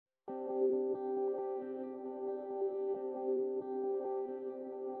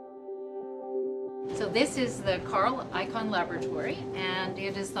So this is the Carl Icahn Laboratory, and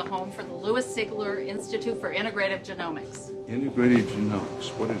it is the home for the Louis Sigler Institute for Integrative Genomics. Integrative genomics,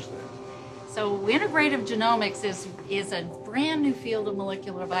 what is that? So integrative genomics is a brand new field of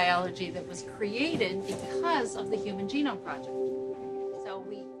molecular biology that was created because of the Human Genome Project. So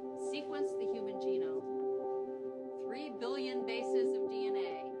we sequenced the human genome, 3 billion bases of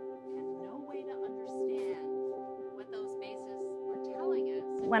DNA, and no way to understand what those bases were telling us.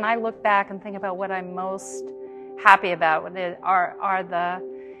 When I look back and think about what I'm most happy about are the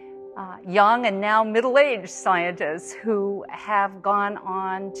young and now middle-aged scientists who have gone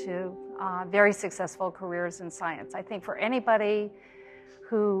on to very successful careers in science. I think for anybody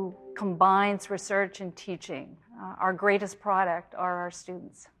who combines research and teaching, our greatest product are our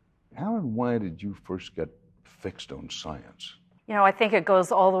students. How and why did you first get fixed on science? You know, I think it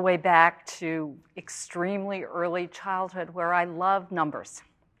goes all the way back to extremely early childhood where I loved numbers.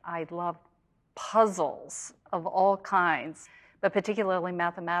 I loved puzzles of all kinds, but particularly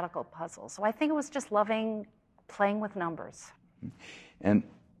mathematical puzzles. So I think it was just loving playing with numbers. And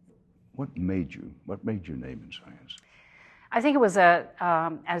what made your name in science? I think it was a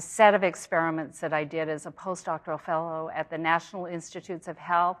set of experiments that I did as a postdoctoral fellow at the National Institutes of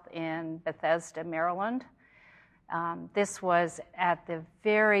Health in Bethesda, Maryland. This was at the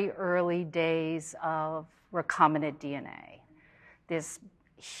very early days of recombinant DNA. This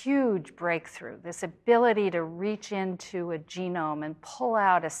huge breakthrough, this ability to reach into a genome and pull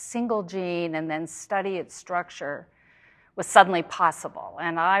out a single gene and then study its structure was suddenly possible.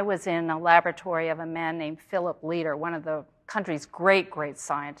 And I was in a laboratory of a man named Philip Leader, one of the country's great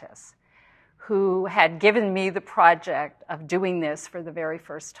scientists, who had given me the project of doing this for the very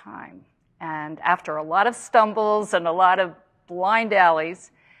first time. And after a lot of stumbles and a lot of blind alleys,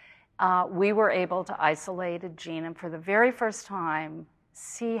 we were able to isolate a gene and for the very first time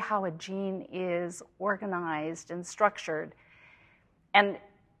see how a gene is organized and structured. And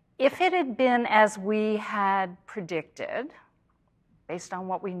if it had been as we had predicted, based on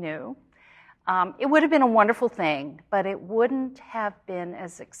what we knew, it would have been a wonderful thing, but it wouldn't have been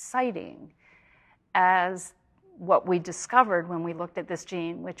as exciting as what we discovered when we looked at this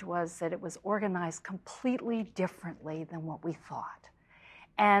gene, which was that it was organized completely differently than what we thought.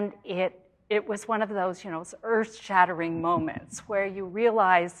 And it was one of those, earth-shattering moments where you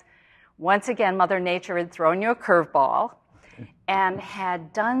realize, once again, Mother Nature had thrown you a curveball and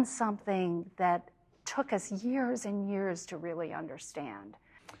had done something that took us years and years to really understand.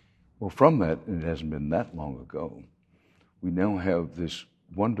 Well, from that, and it hasn't been that long ago, we now have this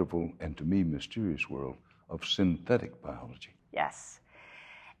wonderful and to me mysterious world of synthetic biology. Yes.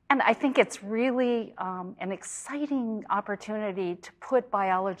 And I think it's really an exciting opportunity to put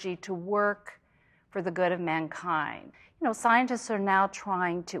biology to work for the good of mankind. Scientists are now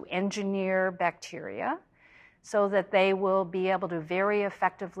trying to engineer bacteria so that they will be able to very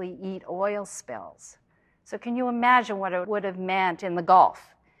effectively eat oil spills. So can you imagine what it would have meant in the Gulf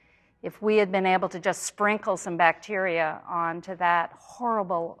if we had been able to just sprinkle some bacteria onto that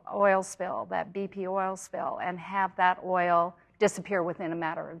horrible oil spill, that BP oil spill, and have that oil disappear within a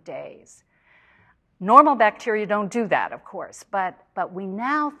matter of days? Normal bacteria don't do that, of course, but we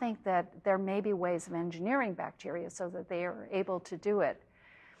now think that there may be ways of engineering bacteria so that they are able to do it.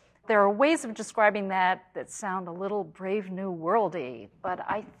 There are ways of describing that sound a little Brave New World-y, but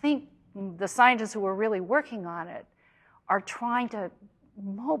I think the scientists who are really working on it are trying to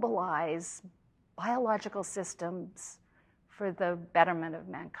mobilize biological systems for the betterment of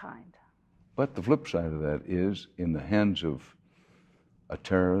mankind. But the flip side of that is, in the hands of a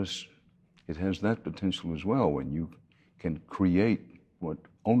terrorist, it has that potential as well when you can create what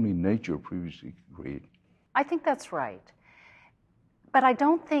only nature previously created. I think that's right. But I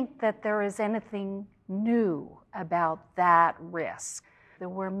don't think that there is anything new about that risk. There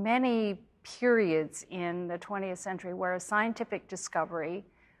were many periods in the 20th century where a scientific discovery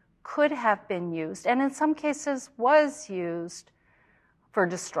could have been used, and in some cases was used for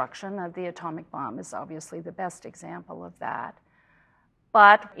destruction. The atomic bomb is obviously the best example of that.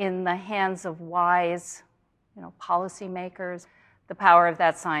 But in the hands of wise, policymakers, the power of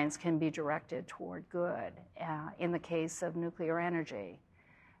that science can be directed toward good in the case of nuclear energy.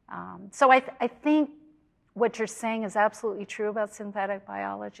 So I think what you're saying is absolutely true about synthetic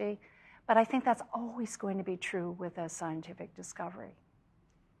biology, but I think that's always going to be true with a scientific discovery.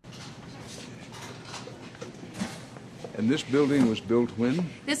 And this building was built when?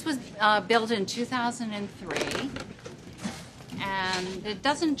 This was built in 2003. And it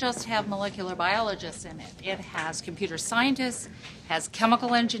doesn't just have molecular biologists in it. It has computer scientists, has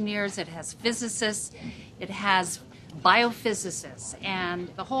chemical engineers, it has physicists, it has biophysicists. And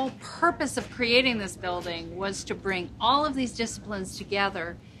the whole purpose of creating this building was to bring all of these disciplines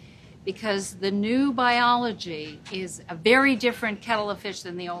together, because the new biology is a very different kettle of fish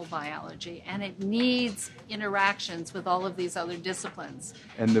than the old biology, and it needs interactions with all of these other disciplines.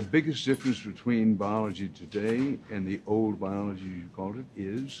 And the biggest difference between biology today and the old biology, you called it,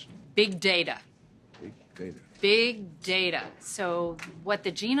 is? Big data. Big data. Big data. So what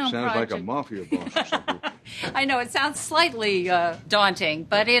the Genome Sounds Project... like a mafia boss or something. I know, it sounds slightly daunting,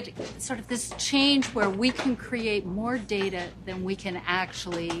 but it sort of this change where we can create more data than we can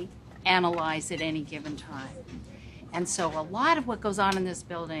actually analyze at any given time. And so a lot of what goes on in this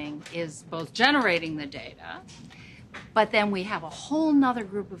building is both generating the data, but then we have a whole nother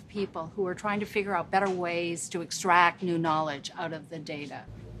group of people who are trying to figure out better ways to extract new knowledge out of the data.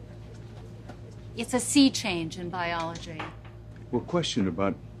 It's a sea change in biology. Well, question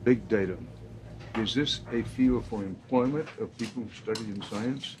about big data. Is this a field for employment of people who study in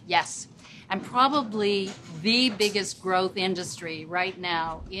science? Yes, and probably the biggest growth industry right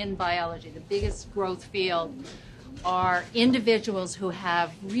now in biology, the biggest growth field, are individuals who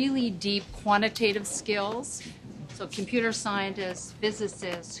have really deep quantitative skills. So computer scientists,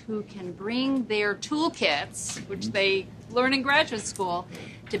 physicists who can bring their toolkits, which they learn in graduate school,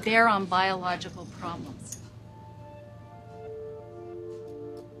 to bear on biological problems.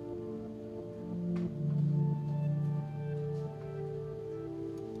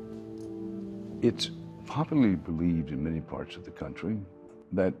 It's popularly believed in many parts of the country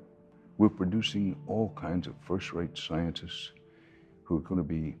that we're producing all kinds of first-rate scientists who are going to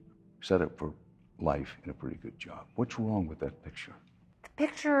be set up for life in a pretty good job. What's wrong with that picture? The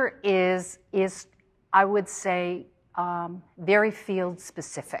picture is I would say, very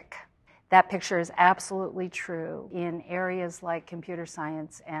field-specific. That picture is absolutely true in areas like computer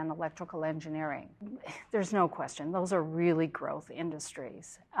science and electrical engineering. There's no question, those are really growth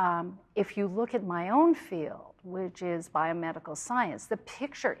industries. If you look at my own field, which is biomedical science, the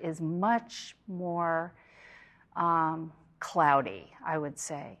picture is much more cloudy, I would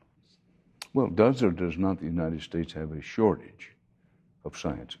say. Well, does or does not the United States have a shortage of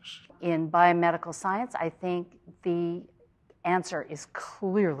scientists? In biomedical science, I think the answer is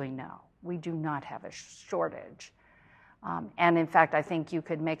clearly no. We do not have a shortage. And in fact, I think you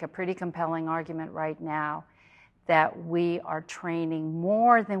could make a pretty compelling argument right now that we are training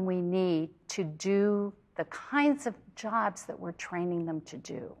more than we need to do the kinds of jobs that we're training them to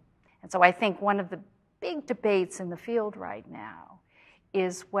do. And so I think one of the big debates in the field right now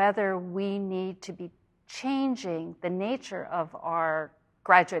is whether we need to be changing the nature of our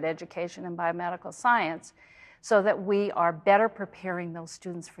graduate education in biomedical science so that we are better preparing those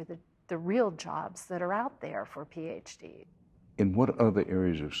students for the real jobs that are out there for PhD. In what other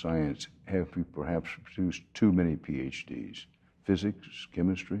areas of science have we perhaps produced too many PhDs? Physics,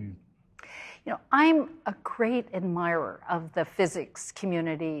 chemistry? You know, I'm a great admirer of the physics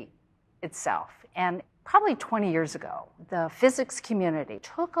community itself. And probably 20 years ago, the physics community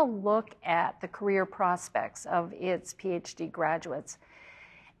took a look at the career prospects of its PhD graduates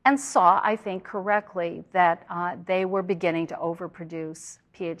and saw, I think correctly, that they were beginning to overproduce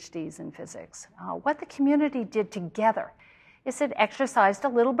PhDs in physics. What the community did together is it exercised a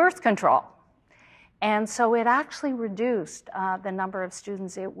little birth control. And so it actually reduced the number of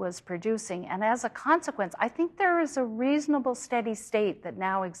students it was producing. And as a consequence, I think there is a reasonable steady state that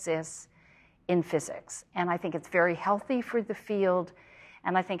now exists in physics. And I think it's very healthy for the field.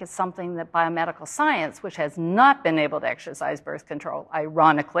 And I think it's something that biomedical science, which has not been able to exercise birth control,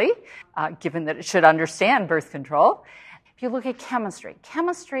 ironically, given that it should understand birth control. If you look at chemistry,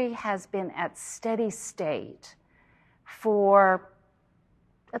 chemistry has been at steady state for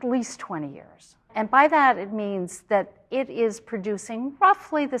at least 20 years. And by that, it means that it is producing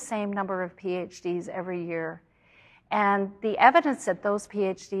roughly the same number of PhDs every year. And the evidence that those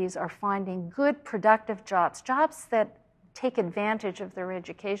PhDs are finding good, productive jobs, jobs that take advantage of their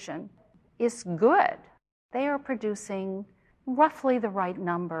education, is good. They are producing roughly the right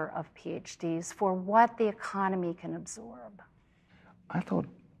number of PhDs for what the economy can absorb. I thought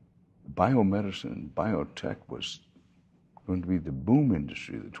biomedicine, biotech was going to be the boom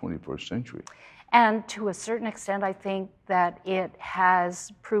industry of the 21st century. And to a certain extent, I think that it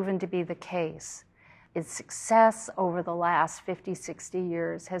has proven to be the case. Its success over the last 50, 60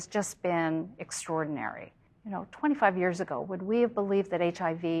 years has just been extraordinary. You know, 25 years ago, would we have believed that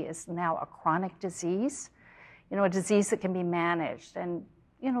HIV is now a chronic disease? You know, a disease that can be managed. And,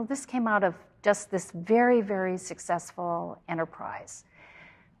 you know, this came out of just this very, very successful enterprise.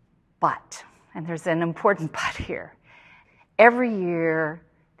 But, and there's an important but here, every year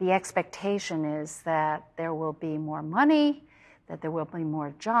the expectation is that there will be more money, that there will be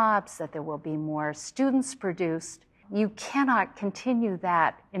more jobs, that there will be more students produced. You cannot continue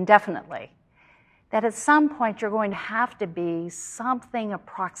that indefinitely. That at some point you're going to have to be something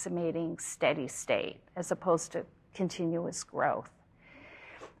approximating steady state as opposed to continuous growth.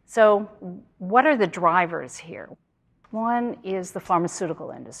 So what are the drivers here? One is the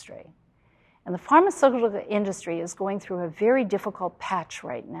pharmaceutical industry. And the pharmaceutical industry is going through a very difficult patch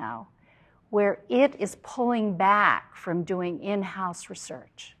right now where it is pulling back from doing in-house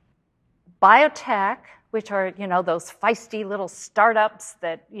research. Biotech, which are, those feisty little startups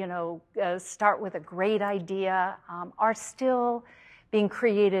that, start with a great idea, are still being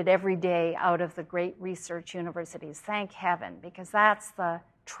created every day out of the great research universities. Thank heaven, because that's the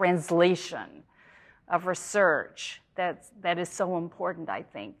translation of research that is so important, I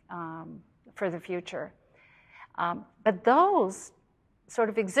think, for the future. But those sort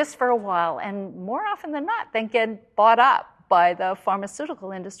of exist for a while, and more often than not, they get bought up by the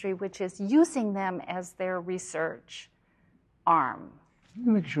pharmaceutical industry, which is using them as their research arm. Let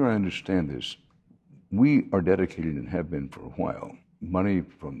me make sure I understand this. We are dedicated and have been for a while, money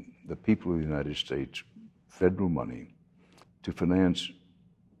from the people of the United States, federal money, to finance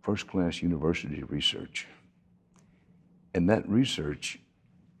first-class university research. And that research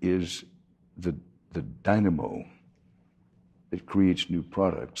is the dynamo that creates new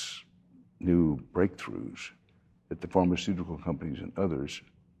products, new breakthroughs that the pharmaceutical companies and others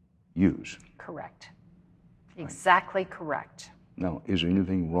use. Correct. Exactly correct. Now, is there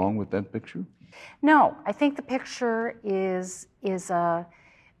anything wrong with that picture? No, I think the picture is the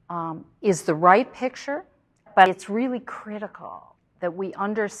right picture, but it's really critical that we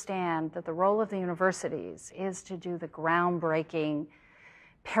understand that the role of the universities is to do the groundbreaking,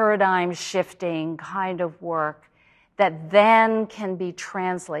 paradigm-shifting kind of work that then can be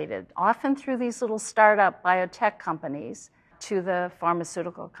translated, often through these little startup biotech companies, to the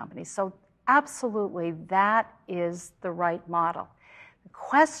pharmaceutical companies. So absolutely, that is the right model. The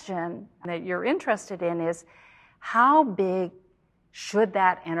question that you're interested in is, how big should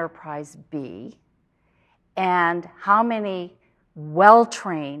that enterprise be? And how many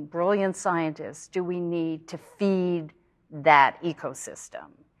well-trained, brilliant scientists do we need to feed that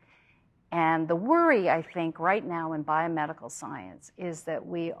ecosystem? And the worry, I think, right now in biomedical science is that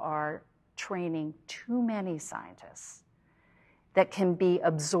we are training too many scientists that can be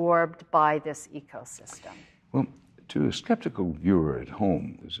absorbed by this ecosystem. Well, to a skeptical viewer at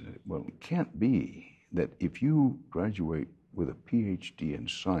home, it can't be that if you graduate with a PhD in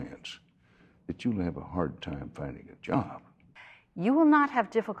science, that you'll have a hard time finding a job. You will not have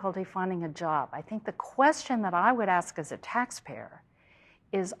difficulty finding a job. I think the question that I would ask as a taxpayer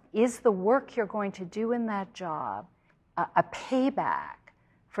is the work you're going to do in that job a payback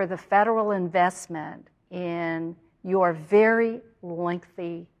for the federal investment in your very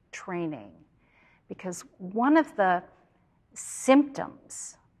lengthy training? Because one of the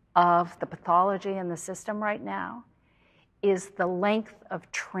symptoms of the pathology in the system right now is the length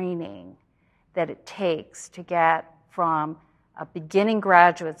of training that it takes to get from a beginning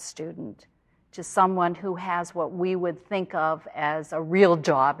graduate student to someone who has what we would think of as a real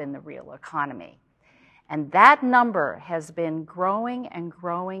job in the real economy. And that number has been growing and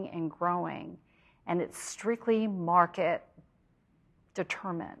growing and growing, and it's strictly market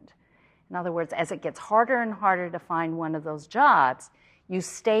determined. In other words, as it gets harder and harder to find one of those jobs, you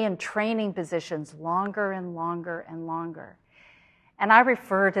stay in training positions longer and longer and longer. And I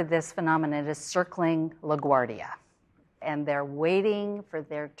refer to this phenomenon as circling LaGuardia. And they're waiting for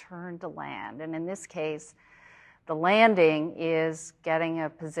their turn to land. And in this case, the landing is getting a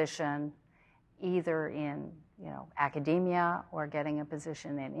position either in academia or getting a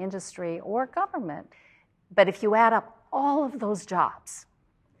position in industry or government. But if you add up all of those jobs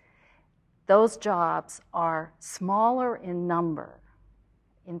are smaller in number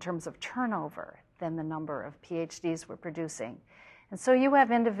in terms of turnover than the number of PhDs we're producing. And so you have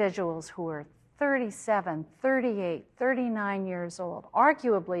individuals who are 37, 38, 39 years old,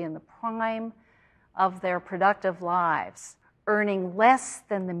 arguably in the prime of their productive lives, earning less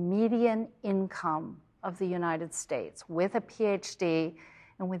than the median income of the United States with a PhD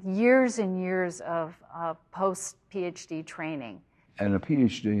and with years and years of post-PhD training. And a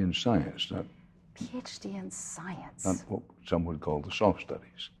PhD in science, not PhD in science. Not what some would call the soft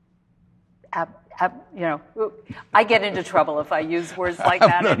studies. I get into trouble if I use words like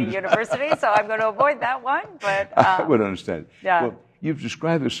that at a university, so I'm going to avoid that one. But I would understand. Yeah. Well, you've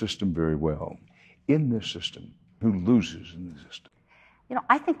described the system very well. In this system, who loses in the system?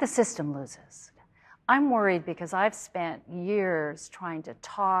 I think the system loses. I'm worried because I've spent years trying to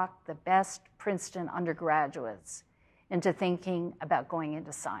talk the best Princeton undergraduates into thinking about going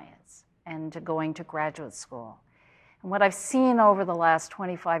into science and to going to graduate school. And what I've seen over the last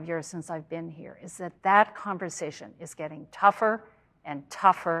 25 years since I've been here is that that conversation is getting tougher and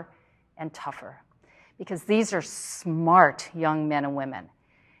tougher and tougher, because these are smart young men and women.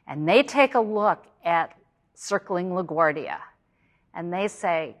 And they take a look at circling LaGuardia and they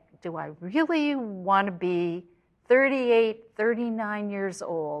say, do I really want to be 38, 39 years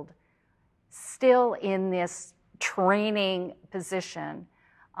old, still in this training position,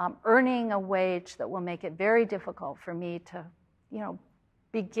 earning a wage that will make it very difficult for me to,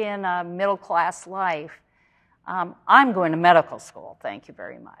 begin a middle-class life? I'm going to medical school, thank you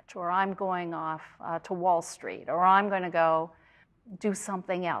very much, or I'm going off to Wall Street, or I'm going to go do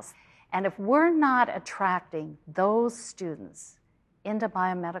something else. And if we're not attracting those students into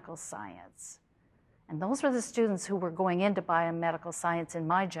biomedical science, and those were the students who were going into biomedical science in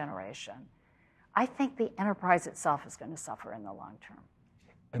my generation, I think the enterprise itself is going to suffer in the long term.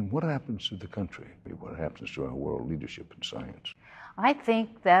 And what happens to the country? What happens to our world leadership in science? I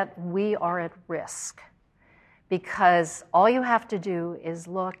think that we are at risk, because all you have to do is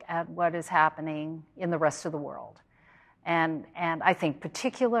look at what is happening in the rest of the world. And I think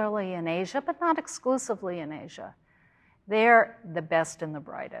particularly in Asia, but not exclusively in Asia, they're the best and the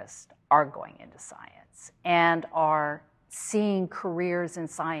brightest are going into science and are seeing careers in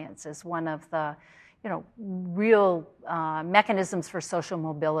science as one of the real mechanisms for social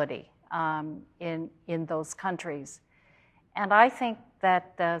mobility in those countries. And I think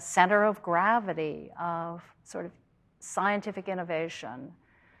that the center of gravity of sort of scientific innovation,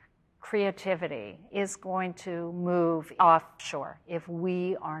 creativity, is going to move offshore if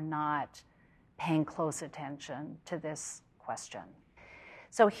we are not paying close attention to this question.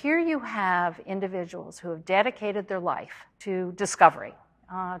 So here you have individuals who have dedicated their life to discovery,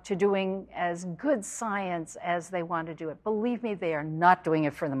 to doing as good science as they want to do it. Believe me, they are not doing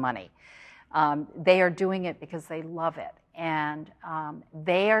it for the money. They are doing it because they love it. And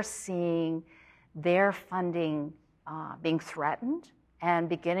they are seeing their funding being threatened and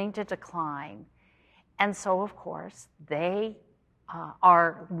beginning to decline. And so, of course, they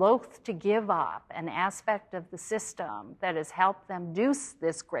are loath to give up an aspect of the system that has helped them do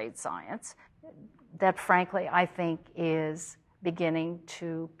this great science that, frankly, I think is beginning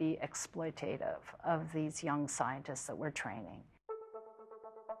to be exploitative of these young scientists that we're training.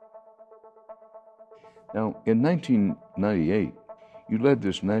 Now, in 1998, you led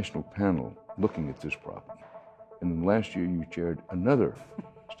this national panel looking at this problem. And then last year, you chaired another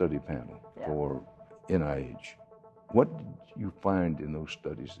study panel for NIH. What did you find in those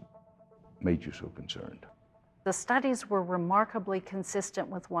studies that made you so concerned? The studies were remarkably consistent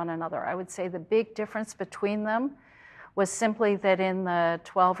with one another. I would say the big difference between them was simply that in the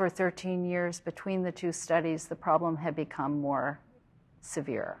 12 or 13 years between the two studies, the problem had become more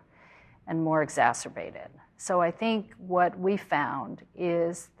severe and more exacerbated. So I think what we found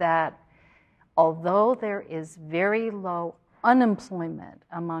is that although there is very low unemployment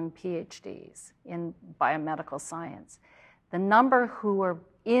among PhDs in biomedical science, the number who are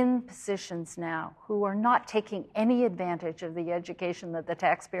in positions now who are not taking any advantage of the education that the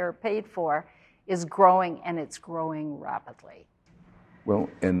taxpayer paid for is growing, and it's growing rapidly. Well,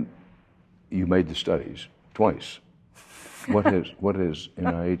 and you made the studies twice. What has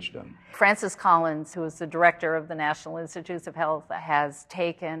NIH done? Francis Collins, who is the director of the National Institutes of Health, has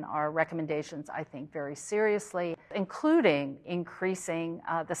taken our recommendations, I think, very seriously, including increasing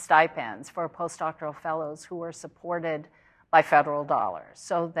the stipends for postdoctoral fellows who are supported by federal dollars,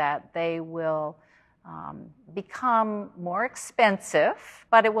 so that they will become more expensive,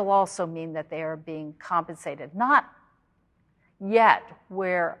 but it will also mean that they are being compensated, not yet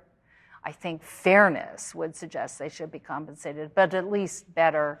where I think fairness would suggest they should be compensated, but at least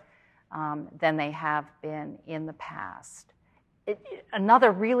better than they have been in the past.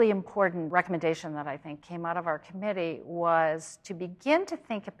 Another really important recommendation that I think came out of our committee was to begin to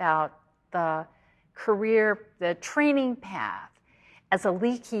think about the training path as a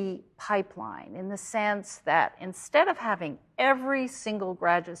leaky pipeline, in the sense that instead of having every single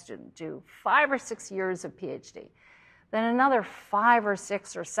graduate student do 5 or 6 years of PhD, then another 5 or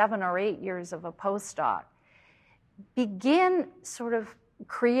 6 or 7 or 8 years of a postdoc, begin sort of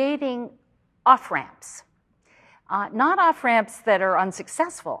creating off-ramps. Not off-ramps that are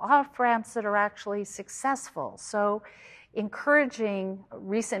unsuccessful, off-ramps that are actually successful. So encouraging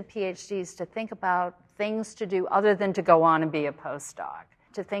recent PhDs to think about things to do other than to go on and be a postdoc,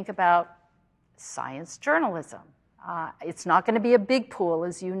 to think about science journalism. It's not going to be a big pool,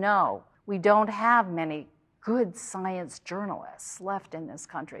 as you know. We don't have many good science journalists left in this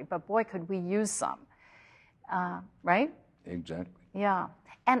country, but boy, could we use some, right? Exactly. Yeah,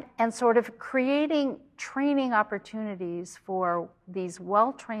 and sort of creating training opportunities for these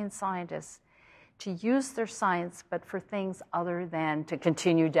well-trained scientists to use their science, but for things other than to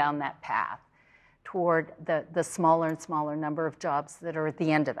continue down that path toward the smaller and smaller number of jobs that are at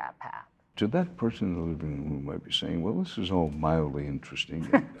the end of that path. To that person in the living room might be saying, well, this is all mildly interesting,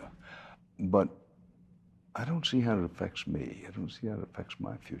 but I don't see how it affects me. I don't see how it affects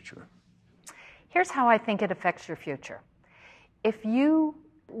my future. Here's how I think it affects your future. If you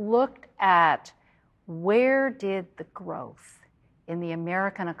looked at where did the growth in the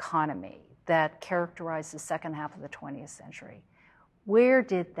American economy that characterized the second half of the 20th century, where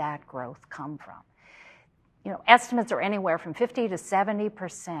did that growth come from? You know, estimates are anywhere from 50 to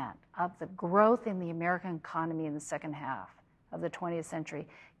 70% of the growth in the American economy in the second half of the 20th century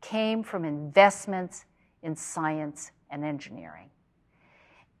came from investments in science and engineering.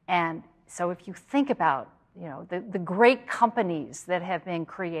 And so if you think about, you know, the great companies that have been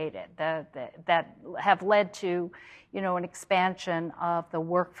created, that have led to, you know, an expansion of the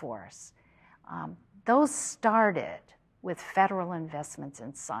workforce, those started with federal investments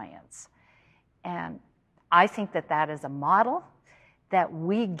in science. And I think that that is a model that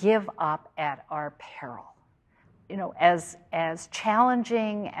we give up at our peril. You know, as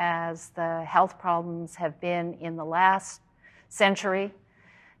challenging as the health problems have been in the last century,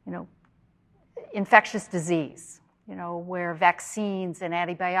 you know, infectious disease, you know, where vaccines and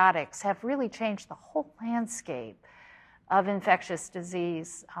antibiotics have really changed the whole landscape of infectious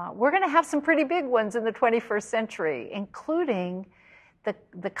disease. We're going to have some pretty big ones in the 21st century, including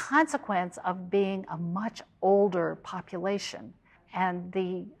the consequence of being a much older population. And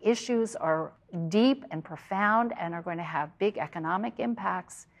the issues are deep and profound and are going to have big economic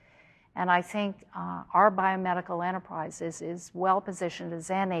impacts. And I think our biomedical enterprise is well positioned as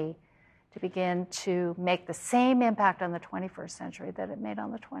any to begin to make the same impact on the 21st century that it made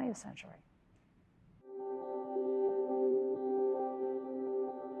on the 20th century.